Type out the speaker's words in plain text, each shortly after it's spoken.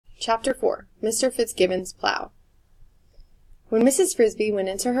Chapter 4. Mr. Fitzgibbon's Plow. When Mrs. Frisby went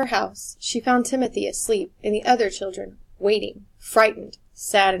into her house, she found Timothy asleep and the other children waiting, frightened,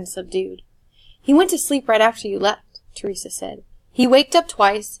 sad and subdued. "He went to sleep right after you left," Teresa said. "He waked up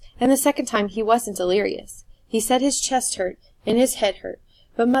twice, and the second time he wasn't delirious. He said his chest hurt and his head hurt,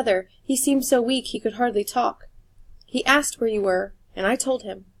 but, Mother, he seemed so weak he could hardly talk. He asked where you were, and I told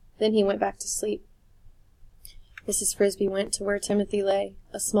him. Then he went back to sleep." Mrs. Frisby went to where Timothy lay,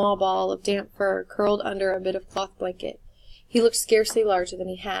 a small ball of damp fur curled under a bit of cloth blanket. He looked scarcely larger than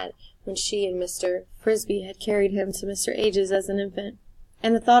he had when she and Mr. Frisby had carried him to Mr. H.'s as an infant,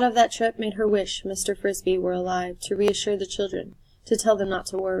 and the thought of that trip made her wish Mr. Frisby were alive to reassure the children, to tell them not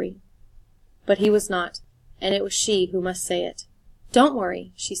to worry. But he was not, and it was she who must say it. "Don't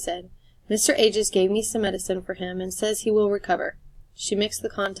worry," she said. "Mr. H.'s gave me some medicine for him and says he will recover." She mixed the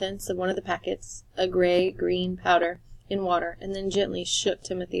contents of one of the packets, a gray-green powder, in water, and then gently shook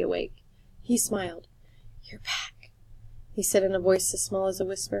Timothy awake. He smiled. "You're back," he said in a voice as small as a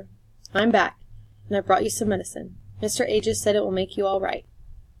whisper. "I'm back, and I've brought you some medicine. Mr. H. said it will make you all right."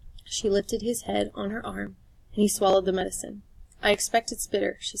 She lifted his head on her arm, and he swallowed the medicine. "I expect it's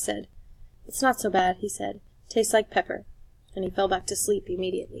bitter," she said. "It's not so bad," he said. "Tastes like pepper." And he fell back to sleep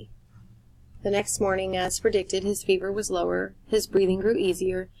immediately. The next morning, as predicted, his fever was lower, his breathing grew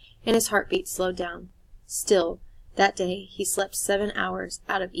easier, and his heartbeat slowed down. Still, that day he slept 7 hours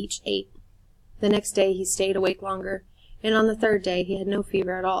out of each 8. The next day he stayed awake longer, and on the third day he had no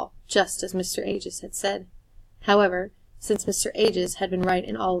fever at all, just as Mr. H. had said. However, since Mr. H. had been right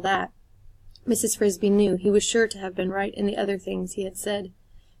in all that, Mrs. Frisby knew he was sure to have been right in the other things he had said.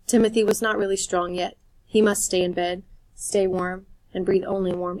 Timothy was not really strong yet. He must stay in bed, stay warm, and breathe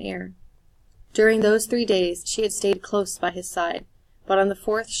only warm air. During those 3 days she had stayed close by his side, but on the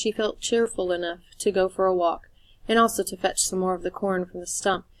 4th she felt cheerful enough to go for a walk, and also to fetch some more of the corn from the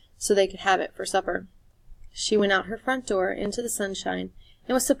stump so they could have it for supper. She went out her front door into the sunshine,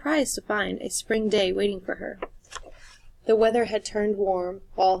 and was surprised to find a spring day waiting for her. The weather had turned warm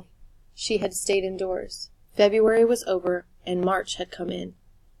while she had stayed indoors. February was over, and March had come in,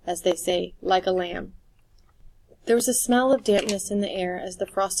 as they say, like a lamb. There was a smell of dampness in the air as the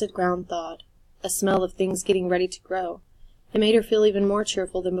frosted ground thawed, a smell of things getting ready to grow. It made her feel even more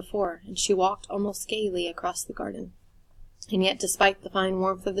cheerful than before, and she walked almost gaily across the garden. And yet, despite the fine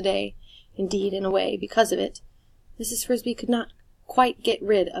warmth of the day, indeed, in a way, because of it, Mrs. Frisby could not quite get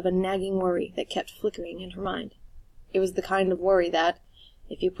rid of a nagging worry that kept flickering in her mind. It was the kind of worry that,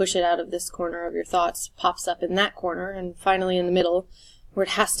 if you push it out of this corner of your thoughts, pops up in that corner, and finally in the middle, where it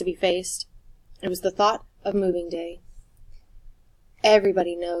has to be faced. It was the thought of moving day.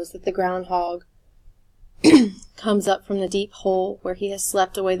 Everybody knows that the groundhog comes up from the deep hole where he has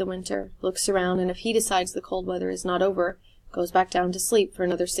slept away the winter, looks around, and if he decides the cold weather is not over, goes back down to sleep for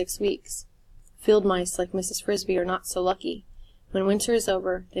another 6 weeks. Field mice like Mrs. Frisby are not so lucky. When winter is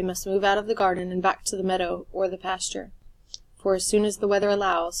over, they must move out of the garden and back to the meadow or the pasture. For as soon as the weather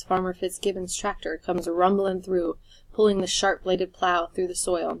allows, Farmer Fitzgibbon's tractor comes rumbling through, pulling the sharp-bladed plow through the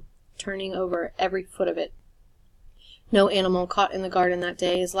soil, turning over every foot of it. No animal caught in the garden that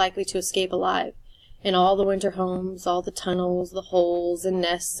day is likely to escape alive, and all the winter homes, all the tunnels, the holes and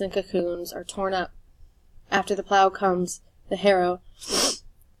nests and cocoons are torn up. After the plow comes the harrow,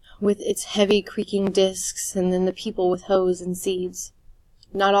 with its heavy creaking discs, and then the people with hoes and seeds.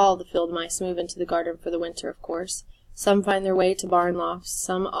 Not all the field mice move into the garden for the winter, of course. Some find their way to barn lofts,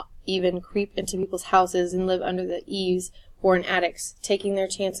 some even creep into people's houses and live under the eaves or in attics, taking their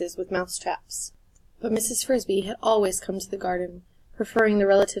chances with mouse traps. But Mrs. Frisby had always come to the garden, preferring the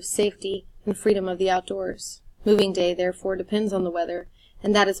relative safety and freedom of the outdoors. Moving day, therefore, depends on the weather,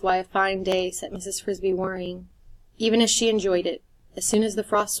 and that is why a fine day set Mrs. Frisby worrying. Even as she enjoyed it, as soon as the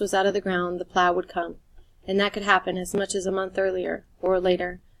frost was out of the ground, the plow would come, and that could happen as much as a month earlier, or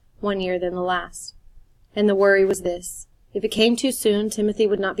later, one year than the last. And the worry was this: if it came too soon, Timothy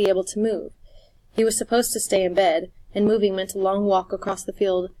would not be able to move. He was supposed to stay in bed, and moving meant a long walk across the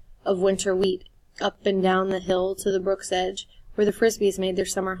field of winter wheat, up and down the hill to the brook's edge, where the Frisbys made their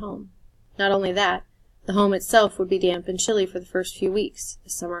summer home. Not only that, the home itself would be damp and chilly for the first few weeks,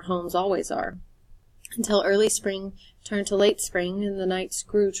 as summer homes always are, until early spring turned to late spring and the nights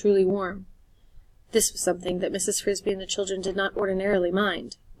grew truly warm. This was something that Mrs. Frisby and the children did not ordinarily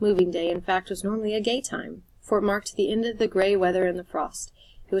mind. Moving day, in fact, was normally a gay time, for it marked the end of the gray weather and the frost.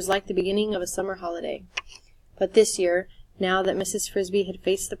 It was like the beginning of a summer holiday. But this year, now that Mrs. Frisby had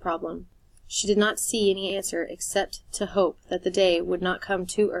faced the problem, she did not see any answer except to hope that the day would not come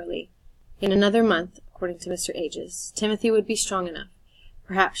too early. In another month, according to Mr. H.'s, Timothy would be strong enough.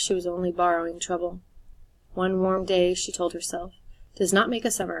 Perhaps she was only borrowing trouble. One warm day, she told herself, does not make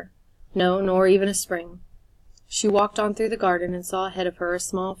a summer. No, nor even a spring. She walked on through the garden and saw ahead of her a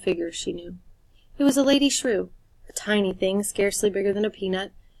small figure she knew. It was a lady shrew, a tiny thing scarcely bigger than a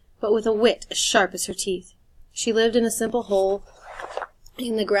peanut, but with a wit as sharp as her teeth. She lived in a simple hole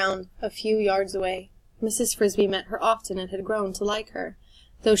in the ground a few yards away. Mrs. Frisby met her often and had grown to like her,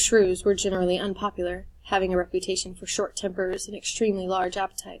 though shrews were generally unpopular, having a reputation for short tempers and extremely large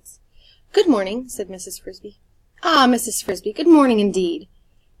appetites. "Good morning," said Mrs. Frisby. "Ah, Mrs. Frisby, good morning indeed."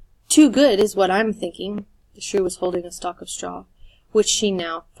 "Too good is what I'm thinking." The shrew was holding a stalk of straw, which she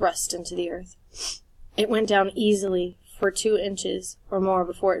now thrust into the earth. It went down easily for 2 inches or more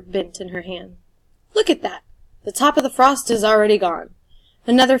before it bent in her hand. "Look at that! The top of the frost is already gone.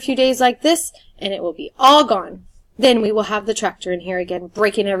 Another few days like this, and it will be all gone. Then we will have the tractor in here again,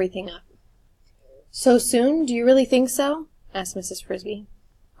 breaking everything up." "So soon? Do you really think so?" asked Mrs. Frisby,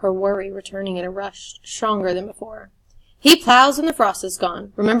 her worry returning in a rush, stronger than before. "He plows when the frost is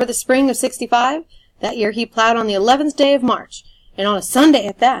gone. Remember the spring of '65? That year he plowed on the 11th day of March, and on a Sunday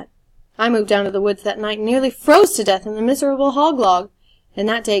at that. I moved down to the woods that night and nearly froze to death in the miserable hog log, and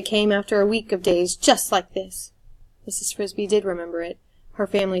that day came after a week of days just like this." Mrs. Frisby did remember it. Her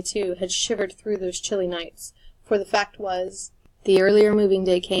family, too, had shivered through those chilly nights, for the fact was, the earlier moving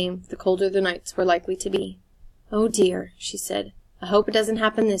day came, the colder the nights were likely to be. "Oh, dear," she said, "I hope it doesn't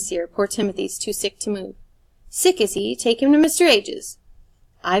happen this year. Poor Timothy's too sick to move." "Sick, is he? Take him to Mr. Age's."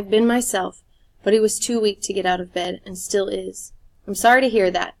 "I've been myself, but he was too weak to get out of bed, and still is." "I'm sorry to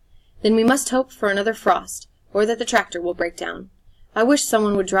hear that. Then we must hope for another frost, or that the tractor will break down. I wish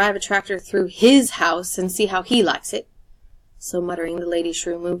someone would drive a tractor through his house and see how he likes it." So muttering, the lady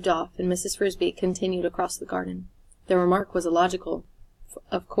shrew moved off, and Mrs. Frisby continued across the garden. The remark was illogical,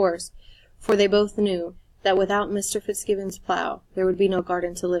 of course, for they both knew that without Mr. Fitzgibbon's plow there would be no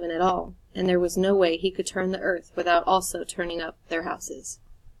garden to live in at all, and there was no way he could turn the earth without also turning up their houses.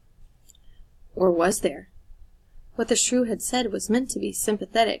 Or was there? What the shrew had said was meant to be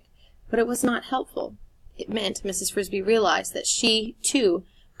sympathetic, but it was not helpful. It meant, Mrs. Frisby realized, that she, too,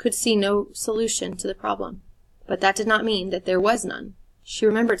 could see no solution to the problem. But that did not mean that there was none. She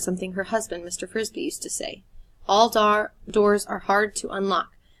remembered something her husband, Mr. Frisby, used to say. "All doors are hard to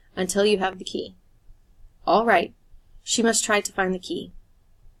unlock until you have the key." All right. She must try to find the key.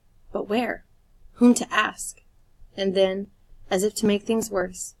 But where? Whom to ask? And then, as if to make things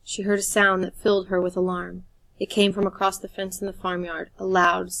worse, she heard a sound that filled her with alarm. It came from across the fence in the farmyard, a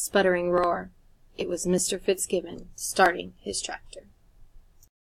loud, sputtering roar. It was Mr. Fitzgibbon starting his tractor.